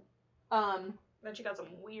 Yeah. Then she got some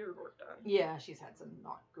weird work done. Yeah, she's had some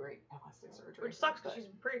not great plastic surgery. Which sucks because she's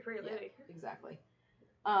a pretty lady. Exactly.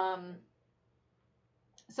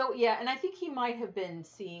 So yeah, and I think he might have been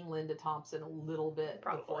seeing Linda Thompson a little bit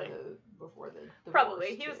before the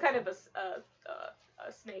probably he was kind of a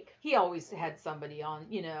snake. He always had somebody on,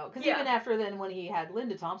 because even after then, when he had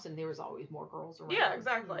Linda Thompson, there was always more girls around. Yeah,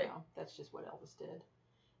 exactly. That's just what Elvis did.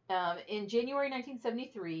 In January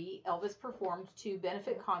 1973, Elvis performed 2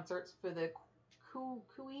 benefit concerts for the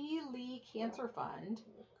Kauai Lee Cancer Fund.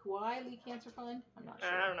 Kauai Lee Cancer Fund? I'm not sure.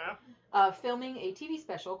 I don't know. Filming a TV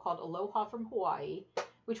special called Aloha from Hawaii,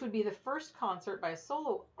 which would be the first concert by a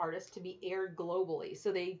solo artist to be aired globally.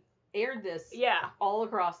 So they aired this all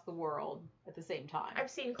across the world at the same time. I've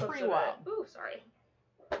seen clips Pretty of wild. it. Ooh, sorry.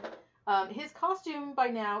 His costume by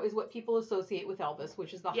now is what people associate with Elvis,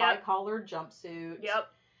 which is the high-collared jumpsuit,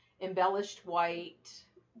 embellished white,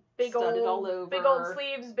 studded all over, big old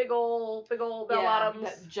sleeves, big old bell bottoms,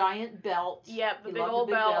 that giant belt. Yep, the big old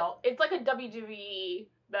belt. It's like a WWE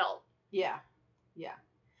belt. Yeah.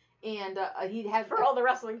 And he had for all the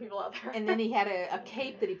wrestling people out there. And then he had a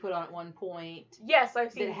cape that he put on at one point. Yes,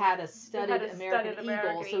 I've seen. That had a studded American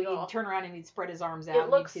Eagle. So he'd turn around and he'd spread his arms out,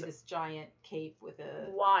 and you'd see this giant cape with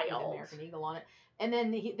an American Eagle on it. And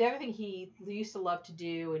then the other thing he used to love to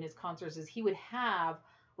do in his concerts is he would have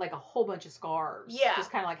like a whole bunch of scarves. Yeah. Just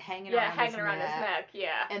kind of like hanging around his neck.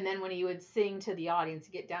 Yeah. And then when he would sing to the audience,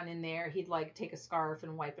 get down in there, he'd like take a scarf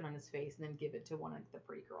and wipe it on his face and then give it to one of the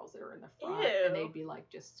pretty girls that are in the front. Ew. And they'd be like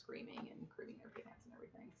just screaming and creaming their pants and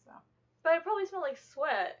everything. So. But it probably smelled like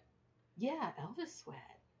sweat. Yeah, Elvis sweat.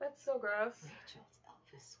 That's so gross. Rachel's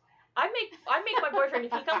Elvis sweat. I make my boyfriend,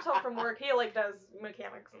 if he comes home from work, he does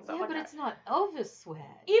mechanics and stuff like that. Yeah, but it's not Elvis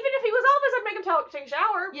sweat. Even if he was Elvis, I'd make him take a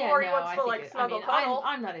shower before he wants to snuggle cuddle.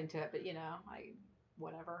 I'm not into it, but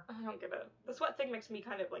whatever. I don't get it. The sweat thing makes me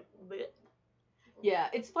kind of like bleh. Yeah,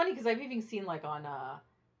 it's funny because I've even seen like on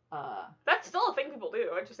that's still a thing people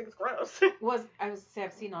do. I just think it's gross.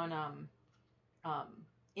 I've seen on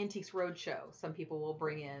Antiques Roadshow, some people will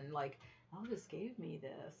bring in like, Elvis gave me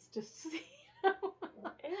this just to see.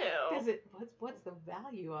 Ew. What's the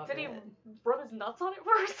value of it? Did he rub his nuts on it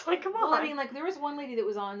first? Like, come on. Well, I mean, like, there was one lady that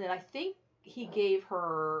was on that I think he gave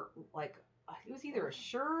her, like, it was either a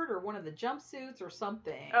shirt or one of the jumpsuits or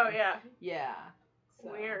something. Oh, yeah. Yeah.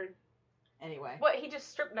 So, weird. Anyway. What, he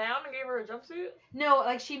just stripped down and gave her a jumpsuit? No,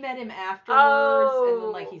 like, she met him afterwards, and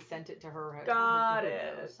then, like, he sent it to her. Got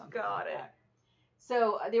it.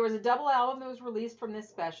 So there was a double album that was released from this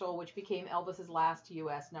special, which became Elvis's last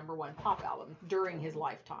U.S. #1 pop album during his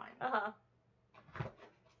lifetime.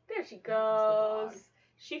 There she goes.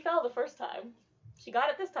 She fell the first time. She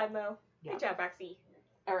got it this time though. Yeah. Good job, Baxie.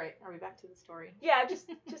 All right, are we back to the story? Yeah,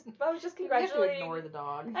 I was just congratulating. You have to ignore the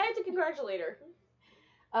dog. I had to congratulate her.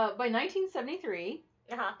 By 1973,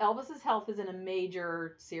 Elvis's health is in a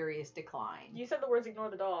major, serious decline. You said the words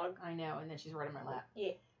 "ignore the dog." I know, and then she's right in my lap.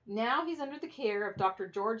 Yeah. Now he's under the care of Dr.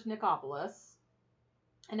 George Nicopolis,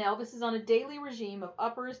 and Elvis is on a daily regime of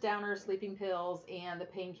uppers, downers, sleeping pills, and the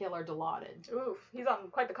painkiller Dilaudid. Oof, he's on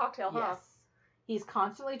quite the cocktail, huh? Yes. He's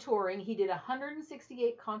constantly touring. He did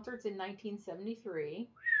 168 concerts in 1973.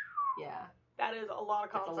 Yeah. That is a lot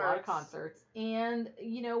of concerts. That's a lot of concerts. And,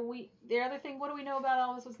 the other thing, what do we know about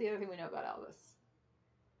Elvis? What's the other thing we know about Elvis?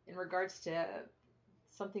 In regards to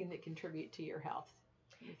something that contribute to your health.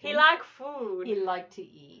 He liked food. He liked to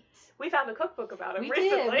eat. We found a cookbook about him We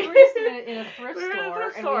recently. did. We were just in a thrift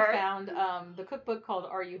store, and we found the cookbook called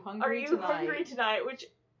Are You Hungry Tonight? Are You Hungry Tonight? Which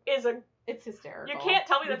is It's hysterical. You can't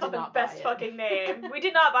tell me that's not the best fucking name. We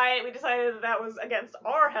did not buy it. We decided that was against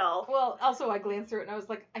our health. Well, also I glanced through it and I was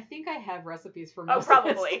like, I think I have recipes for most of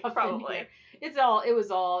probably. this stuff in here. It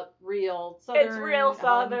was all real Southern. It's real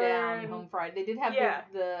Southern. Home fried. They did have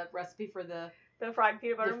the recipe for the fried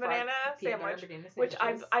peanut butter and banana sandwich, which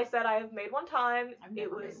I said I have made one time. I've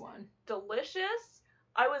never made one. Delicious,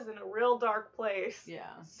 I was in a real dark place. Yeah.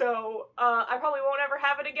 So, I probably won't ever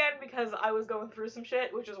have it again because I was going through some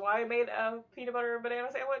shit, which is why I made a peanut butter and banana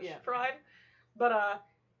sandwich fried. But,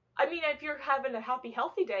 I mean, if you're having a happy,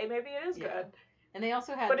 healthy day, maybe it is good. And they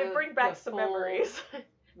also had But it brings back some memories.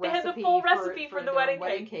 They had the full recipe for the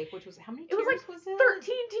wedding cake. Which was, how many tiers was it?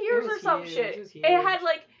 13 tiers or some shit.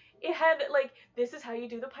 It had this is how you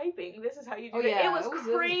do the piping. This is how you do it. Yeah, it was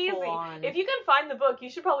crazy. If you can find the book, you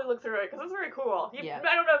should probably look through it because it's very cool. I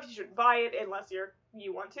don't know if you should buy it unless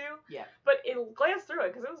you want to. Yeah. But glance through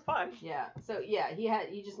it because it was fun. Yeah. So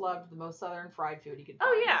he just loved the most southern fried food he could find.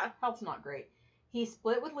 Oh yeah. His health's not great. He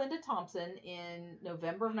split with Linda Thompson in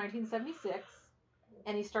November of 1976,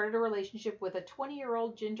 and he started a relationship with a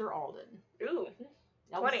 20-year-old Ginger Alden. Ooh.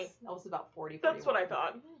 20. Elvis about 40. That's what I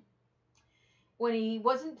thought. When he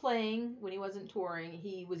wasn't playing, when he wasn't touring,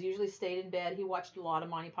 he was usually stayed in bed. He watched a lot of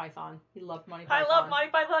Monty Python. He loved Monty Python. I love Monty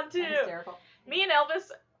Python too. Hysterical. Me and Elvis,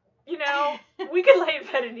 we could lay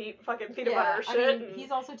in bed and eat fucking peanut butter shit. I mean, he's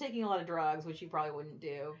also taking a lot of drugs, which you probably wouldn't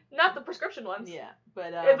do. Not the prescription ones. Yeah,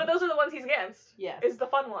 but those are the ones he's against. Yes. Is the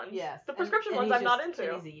fun ones. Yes. The prescription ones I'm not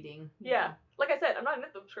into. And he's eating. Yeah. Like I said, I'm not into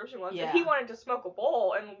the prescription ones. Yeah. If he wanted to smoke a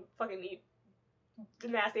bowl and fucking eat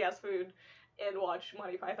nasty ass food and watch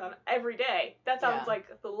Monty Python every day, that sounds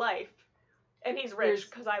like the life. And he's rich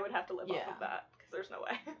because I would have to live off of that because there's no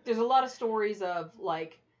way. There's a lot of stories of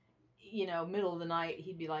middle of the night,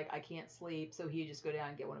 he'd be like, I can't sleep, so he'd just go down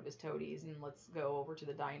and get one of his toadies and let's go over to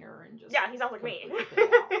the diner and just... Yeah, he sounds like me.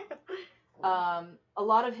 A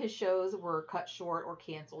lot of his shows were cut short or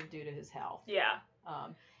canceled due to his health. Yeah.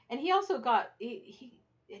 And he also got... He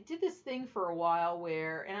did this thing for a while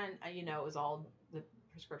where, and it was all the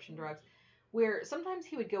prescription drugs, where sometimes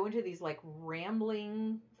he would go into these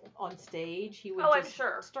rambling on stage. He would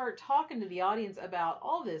start talking to the audience about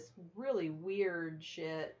all this really weird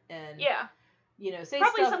shit and say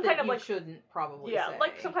probably stuff that you shouldn't probably say. Yeah,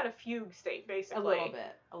 like some kind of fugue state, basically.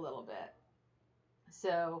 A little bit.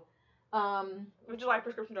 So, which is why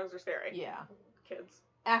prescription drugs are scary. Yeah. Kids.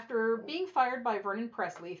 After being fired by Vernon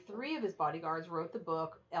Presley, 3 of his bodyguards wrote the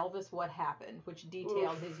book Elvis: What Happened, which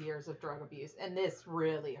detailed his years of drug abuse, and this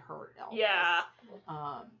really hurt Elvis.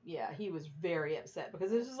 Yeah. He was very upset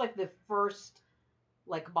because this was the first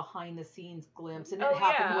behind the scenes glimpse, and it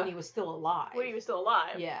happened when he was still alive. When he was still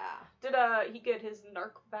alive. Yeah. Did he get his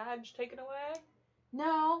narc badge taken away?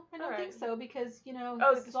 No, I don't think so because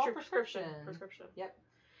this is all prescription. Yep.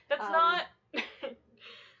 That's not.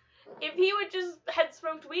 If he would just had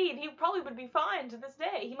smoked weed, he probably would be fine to this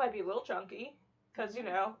day. He might be a little chunky, because,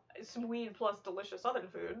 some weed plus delicious southern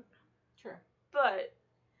food. Sure. But...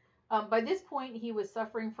 by this point, he was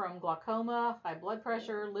suffering from glaucoma, high blood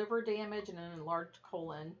pressure, liver damage, and an enlarged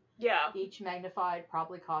colon. Yeah. Each magnified,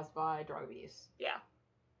 probably caused by drug abuse. Yeah.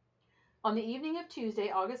 On the evening of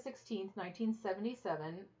Tuesday, August 16th,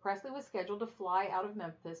 1977, Presley was scheduled to fly out of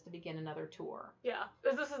Memphis to begin another tour. Yeah.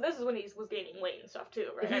 This is when he was gaining weight and stuff, too,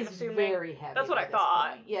 right? He's very heavy. That's what I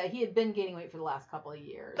thought. Point. Yeah, he had been gaining weight for the last couple of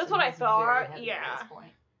years. That's what I thought, yeah. At this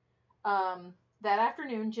point. That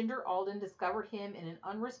afternoon, Ginger Alden discovered him in an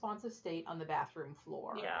unresponsive state on the bathroom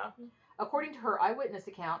floor. Yeah. According to her eyewitness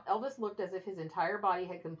account, Elvis looked as if his entire body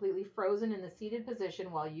had completely frozen in the seated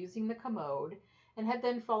position while using the commode, and had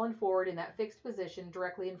then fallen forward in that fixed position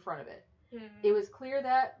directly in front of it. Mm. It was clear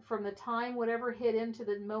that from the time whatever hit him to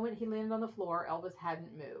the moment he landed on the floor, Elvis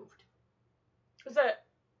hadn't moved. Was it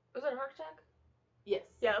a heart attack? Yes.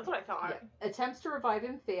 Yeah, that's what I thought. Yeah. Attempts to revive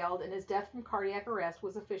him failed, and his death from cardiac arrest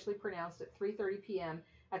was officially pronounced at 3:30 p.m.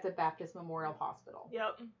 at the Baptist Memorial Hospital.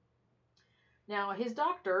 Yep. Now, his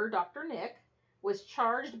doctor, Dr. Nick, was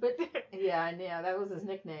charged, but... yeah, that was his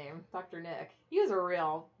nickname, Dr. Nick. He was a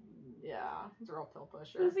real... Yeah, he's a real pill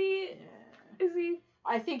pusher. Is he? Yeah. Is he?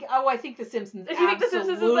 I think The Simpsons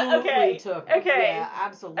absolutely took him. Okay. Yeah,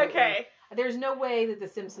 absolutely. Okay. There's no way that The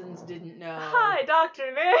Simpsons didn't know. Hi,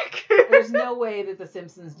 Dr. Nick. There's no way that The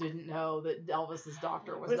Simpsons didn't know that Elvis's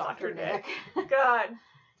doctor was Dr. Nick. God.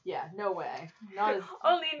 Yeah, no way. Not as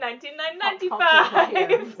only in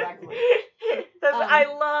 1995. Exactly. I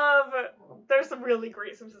love. There's some really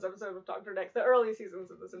great Simpsons episodes of Dr. Nick. The early seasons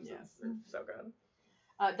of The Simpsons are so good.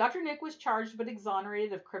 Dr. Nick was charged but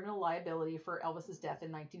exonerated of criminal liability for Elvis's death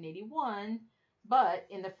in 1981, but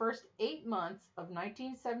in the first 8 months of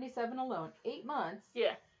 1977 alone, 8 months,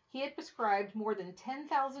 he had prescribed more than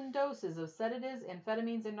 10,000 doses of sedatives,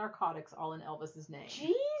 amphetamines, and narcotics, all in Elvis's name.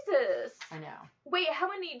 Jesus! I know. Wait, how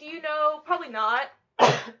many, do you know? Probably not.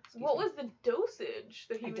 What was the dosage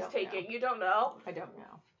that he was taking? Know. You don't know? I don't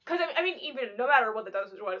know. Because, I mean, even no matter what the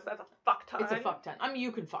dosage was, that's a fuck ton. It's a fuck ton. I mean,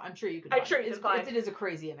 you can find. I'm sure you can. I'm sure you can find. It is a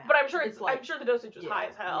crazy amount. But I'm sure I'm sure the dosage was high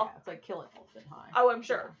as hell. Yeah, it's like kill an elephant high. Oh, I'm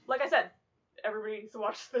sure. Yeah. Like I said, everybody needs to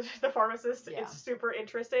watch the Pharmacist. Yeah. It's super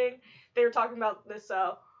interesting. They were talking about this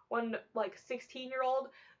one like 16-year-old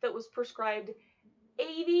that was prescribed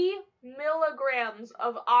 80 milligrams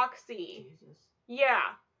of Oxy. Jesus. Yeah.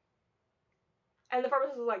 And the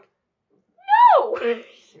pharmacist was like, no! Seriously?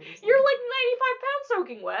 You're like 95 pounds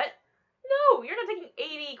soaking wet. No, you're not taking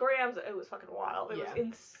 80 grams. It was fucking wild. It was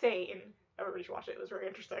insane. Everybody should watch it. It was very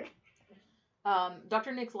interesting.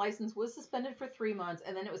 Dr. Nick's license was suspended for 3 months,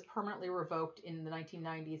 and then it was permanently revoked in the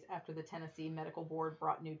 1990s after the Tennessee Medical Board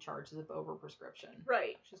brought new charges of overprescription.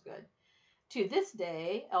 Right. Which is good. To this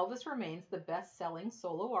day, Elvis remains the best-selling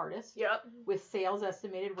solo artist. Yep. With sales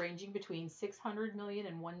estimated ranging between 600 million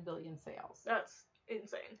and 1 billion sales. That's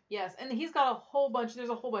insane. Yes, and he's got there's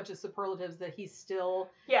a whole bunch of superlatives that he still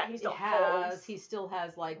has. He still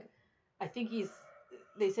has, like, I think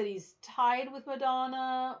they said he's tied with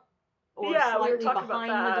Madonna or slightly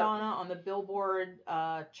behind Madonna on the Billboard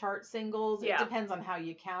chart singles. Yeah. It depends on how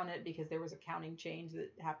you count it because there was a counting change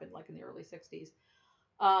that happened like in the early 60s.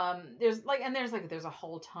 There's a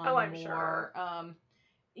whole ton more. I'm sure.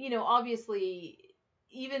 Obviously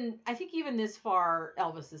I think even this far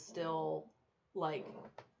Elvis is still like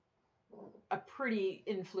a pretty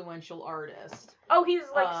influential artist. Oh, he's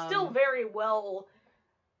like still very well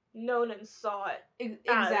known and sought.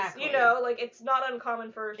 Exactly. As, like it's not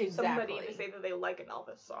uncommon for somebody to say that they like an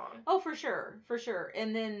Elvis song. Oh, for sure.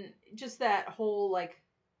 And then just that whole like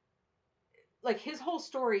his whole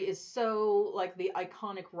story is so like the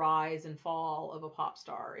iconic rise and fall of a pop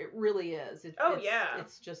star. It really is.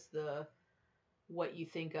 It's just what you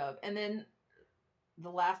think of. And then the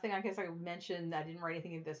last thing I guess I mentioned, I didn't write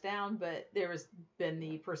anything of this down, but there's been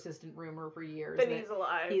the persistent rumor for years that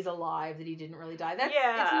he's alive, that he didn't really die.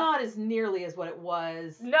 It's not as nearly as what it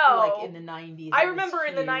was like in the 90s. I remember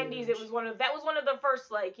in the 90s it was one of the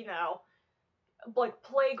first like like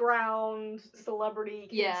playground celebrity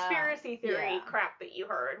conspiracy theory crap that you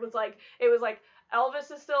heard. It was like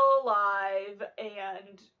Elvis is still alive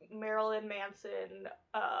and Marilyn Manson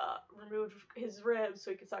removed his ribs so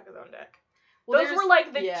he could suck his own dick. Well, those were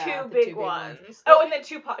like the two big ones. Oh, and then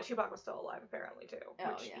Tupac was still alive apparently too,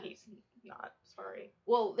 which he's not. Sorry.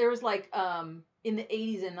 Well, there was like in the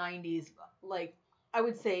 80s and 90s, like I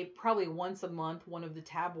would say probably once a month, one of the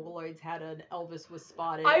tabloids had an Elvis was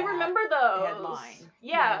spotted. I remember those headline.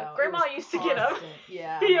 Yeah, Grandma used to get them.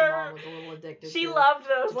 Yeah, my mom was a little addicted. She loved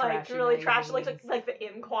those like really trashy, like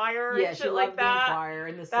the Inquirer and shit like that. The Inquirer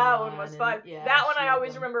and the Sun. That one was fun. That one I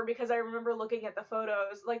always remember because I remember looking at the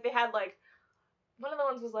photos. Like they had like one of the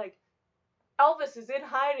ones was like Elvis is in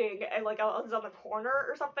hiding and like it was on the corner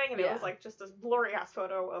or something, and it was like just this blurry ass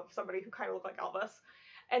photo of somebody who kind of looked like Elvis.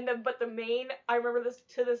 And then, but the main, I remember this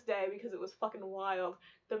to this day because it was fucking wild.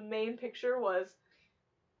 The main picture was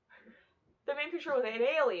an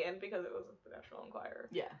alien because it was the National Enquirer.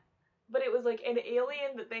 Yeah. But it was like an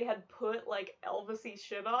alien that they had put like Elvis-y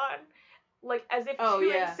shit on, like as if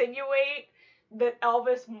to insinuate that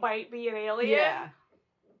Elvis might be an alien. Yeah.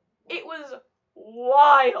 It was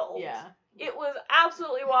wild. Yeah. It was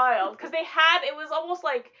absolutely wild because it's almost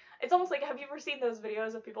like have you ever seen those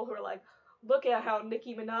videos of people who are like, look at how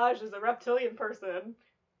Nicki Minaj is a reptilian person.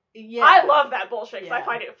 Yeah. I love that bullshit because I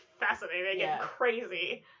find it fascinating and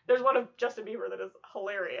crazy. There's one of Justin Bieber that is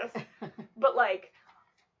hilarious. But like,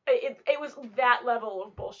 it was that level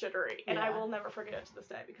of bullshittery. And I will never forget it to this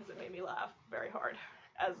day because it made me laugh very hard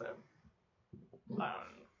as a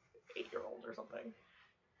 8-year-old or something.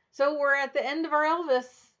 So we're at the end of our Elvis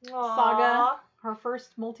saga. Our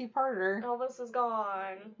first multi-parter. Elvis is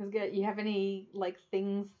gone. Is good. You have any like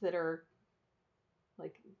things that are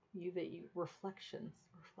like reflections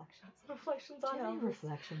on Elvis. Reflections on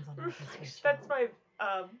Elvis. That's my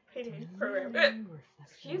painting program.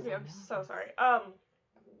 Excuse me, I'm so sorry.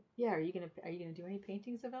 Yeah, are you gonna do any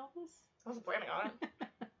paintings of Elvis? I wasn't planning on it.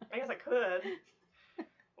 I guess I could.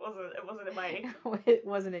 It wasn't in my. It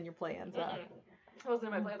wasn't in your plans. It wasn't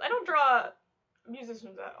in my plans. I don't draw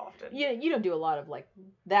musicians that often. Yeah, you don't do a lot of like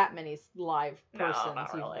that many live persons. No,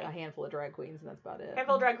 not really. A handful of drag queens, and that's about it.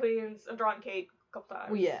 Handful of drag queens. I've drawn Kate a couple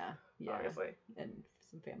times. Well, yeah, obviously, and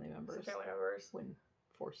some family members. When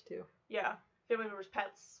forced to. Yeah, family members'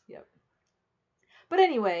 pets. Yep. But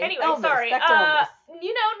anyway, Elvis, sorry. Back to Elvis.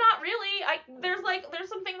 Not really. There's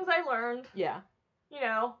some things I learned. Yeah.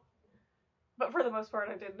 But for the most part,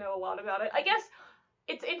 I didn't know a lot about it. I guess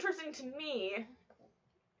it's interesting to me,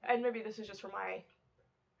 and maybe this is just from my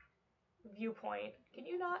viewpoint. Can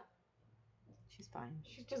you not? She's fine.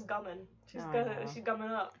 She's just gumming. She's She's gumming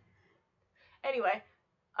up. Anyway,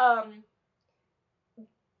 I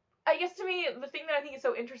guess to me, the thing that I think is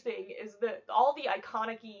so interesting is that all the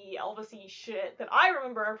iconic-y, Elvis-y shit that I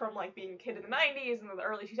remember from, like, being a kid in the 90s and the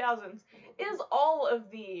early 2000s is all of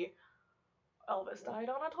the Elvis died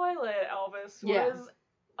on a toilet, Elvis was,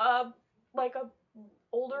 like, a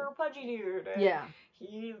older, pudgy dude. And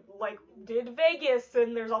he, like, did Vegas,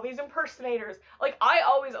 and there's all these impersonators. Like, I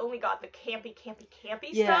always only got the campy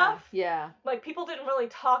stuff. Yeah. Like, people didn't really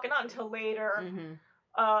talk, not until later. Mm-hmm.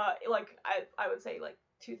 Like, I would say, like,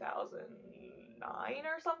 2009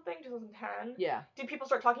 or something, 2010. Yeah. Did people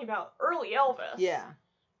start talking about early Elvis? Yeah.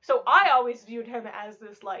 So I always viewed him as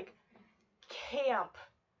this, like, camp,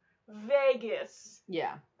 Vegas.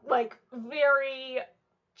 Yeah. Like, very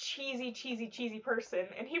cheesy person,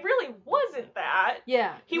 and he really wasn't that.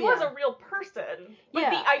 Yeah. He was a real person. But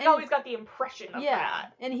I always got the impression of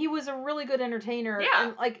that. And he was a really good entertainer. Yeah.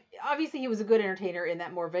 And, like, obviously he was a good entertainer in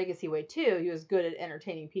that more Vegas-y way, too. He was good at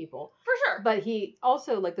entertaining people. For sure. But he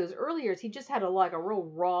also, like, those early years, he just had a real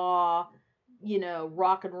raw, you know,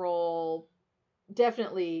 rock and roll,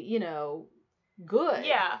 definitely, you know, good.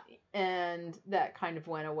 Yeah. And that kind of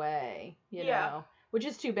went away, you know, which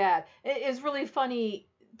is too bad. It's really funny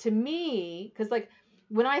to me, because, like,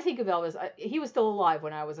 when I think of Elvis, he was still alive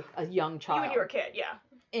when I was a young child. When you were a kid, yeah.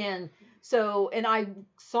 And I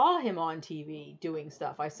saw him on TV doing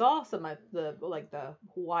stuff. I saw some of the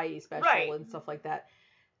Hawaii special and stuff like that.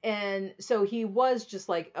 And so he was just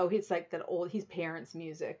like, oh, it's like that old, his parents'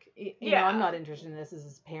 music. You know, I'm not interested in this. This is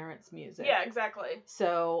his parents' music. Yeah, exactly.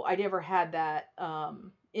 So I never had that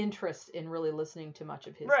interest in really listening to much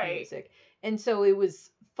of his music. And so it was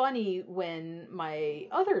funny when my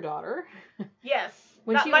other daughter,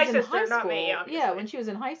 when she was in high school, when she was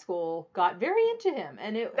in high school, got very into him,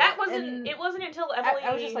 and it wasn't until Emily.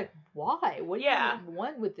 I was just like, why? What do you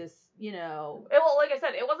want with this? You know. Well, like I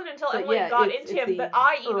said, it wasn't until Emily got into him that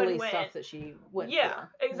I even went. Stuff that she went. Yeah,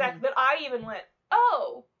 exactly. That I even went.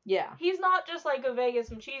 Oh. Yeah. He's not just like a Vegas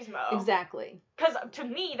machismo. Exactly. Because to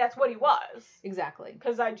me, that's what he was. Exactly.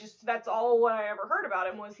 Because that's all what I ever heard about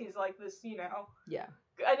him was he's like this, you know. Yeah.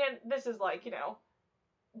 And then this is like, you know,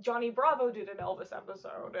 Johnny Bravo did an Elvis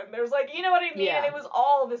episode, and there's like, you know what I mean? Yeah. It was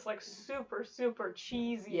all this like super, super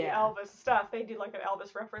cheesy Elvis stuff. They did like an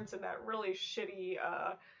Elvis reference in that really shitty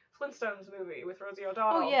Flintstones movie with Rosie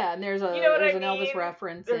O'Donnell. Oh yeah, and there's an Elvis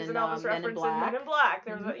reference in Men in Black. Men in Black.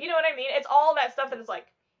 There's you know what I mean? It's all that stuff that is like,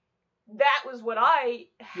 that was what I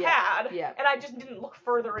had, and I just didn't look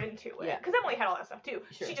further into it. Because Emily had all that stuff too.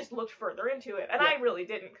 Sure. She just looked further into it, and I really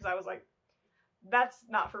didn't, because I was like, that's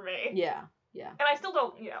not for me. Yeah, yeah. And I still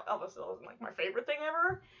don't, you know, Elvis still isn't like my favorite thing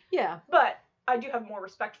ever. Yeah. But I do have more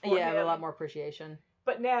respect for him. Yeah, a lot more appreciation.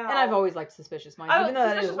 But now... And I've always liked Suspicious Minds. Even though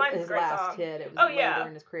that is his last hit, it was later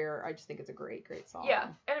in his career, I just think it's a great, great song. Yeah,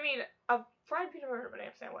 and I mean, a fried peanut butter banana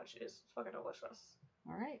sandwich is fucking delicious.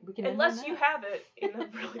 All right, we can. Unless you have it in a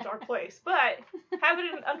really dark place, but have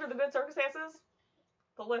it under the good circumstances,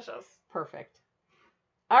 delicious. Perfect.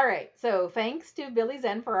 All right, so thanks to Billy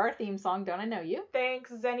Zen for our theme song, Don't I Know You?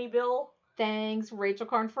 Thanks, Zenny Bill. Thanks, Rachel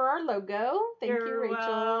Karn, for our logo. Thank you, Rachel.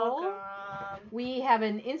 Welcome. We have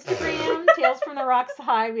an Instagram, Tales from the Rock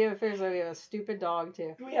Side. We have a stupid dog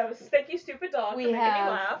too. We have a thank you, stupid dog. We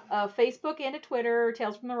have a Facebook and a Twitter,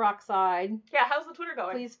 Tales from the Rock Side. Yeah, how's the Twitter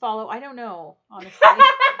going? Please follow. I don't know, honestly.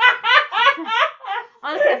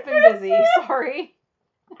 Honestly, I've been busy. Sorry.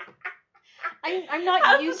 I'm not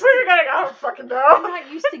how's used. The Twitter going? I don't fucking know. I'm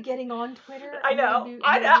not used to getting on Twitter. I know.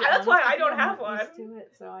 That's why I don't have one. Used to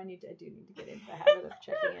it, so I do need to get into the habit of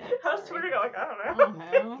checking it. How's Twitter going? I don't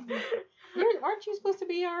know. Aren't you supposed to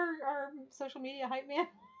be our social media hype man?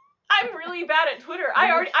 I'm really bad at Twitter.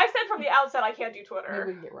 I said from the outset I can't do Twitter. Maybe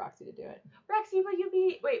we can get Roxy to do it. Roxy, will you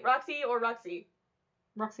be... Wait, Roxy or Roxy?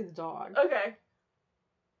 Roxy the dog. Okay.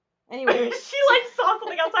 Anyway. She like saw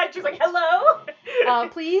something outside. She's like, hello?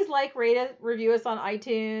 Please rate us, review us on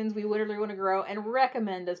iTunes. We literally want to grow, and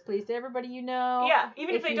recommend us, please, to everybody you know. Yeah,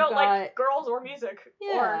 even if they don't like girls or music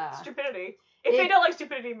or stupidity. If they don't like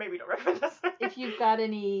stupidity, maybe don't recommend us. If you've got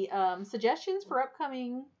any suggestions for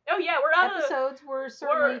upcoming we're out episodes, we're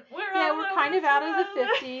certainly we're kind of out of the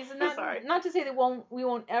 50s, and not to say that we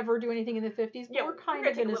won't ever do anything in the 50s, but we're kind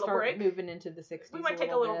of going to start moving into the 60s. We might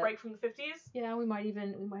take a little break from the 50s. Yeah, we might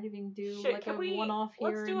even do like a one-off here.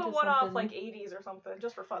 Let's do a one-off like 80s or something,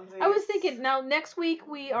 just for funsies. I was thinking, now next week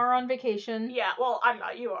we are on vacation. Yeah, well, I'm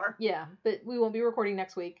not. You are. Yeah, but we won't be recording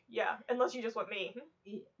next week. Yeah, unless you just want me.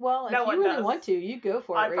 Well, if you really want to, you go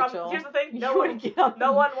for it, Rachel. Here's the thing: no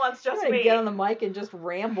one wants just me. Get on the mic and just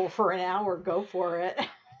ramble for an hour. Go for it.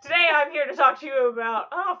 Today I'm here to talk to you about,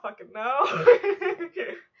 I don't fucking know.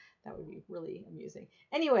 That would be really amusing.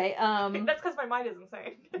 Anyway, that's because my mind is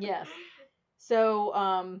insane. Yes.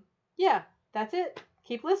 So, yeah, that's it.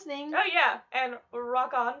 Keep listening. Oh yeah, and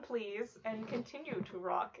rock on, please, and continue to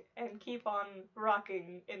rock, and keep on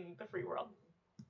rocking in the free world.